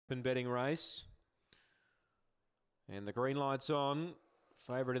open betting race. And the green light's on.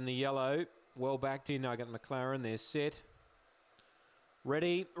 Favourite in the yellow. Well backed in Nugget McLaren. They're set.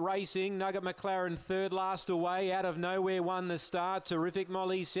 Ready, racing. Nugget McLaren third last away. Out of nowhere won the start. Terrific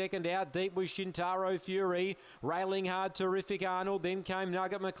Molly second out. Deep was Shintaro Fury. Railing hard, Terrific Arnold. Then came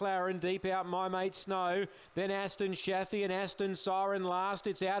Nugget McLaren. Deep out My Mate Snow. Then Aston Shaffy and Aston Siren last.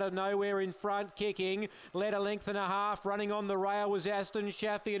 It's out of nowhere in front, kicking. Led a length and a half. Running on the rail was Aston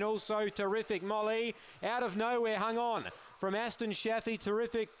Shaffy and also Terrific Molly. Out of nowhere, hung on from Aston Shaffy,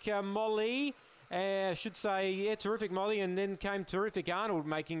 Terrific Molly. Terrific Molly, and then came Terrific Arnold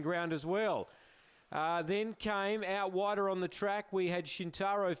making ground as well. Then came out wider on the track. We had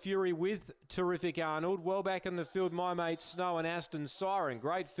Shintaro Fury with Terrific Arnold. Well back in the field, My Mate Snow and Aston Siren.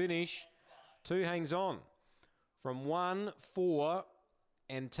 Great finish. 2 hangs on. From 1, 4,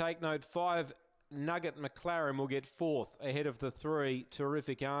 and take note 5, Nugget McLaren will get 4th ahead of the 3,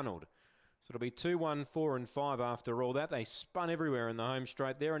 Terrific Arnold. So it'll be 2, 1, 4 and 5 after all that. They spun everywhere in the home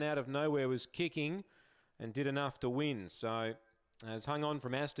straight there, and out of nowhere was kicking and did enough to win. So as hung on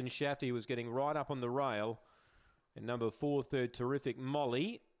from Aston Shaffy, was getting right up on the rail. And number 4, third, Terrific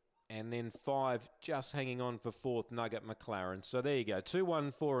Molly. And then 5 just hanging on for 4th, Nugget McLaren. So there you go, 2,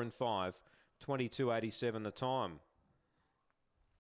 1, 4 and 5, 22.87 the time.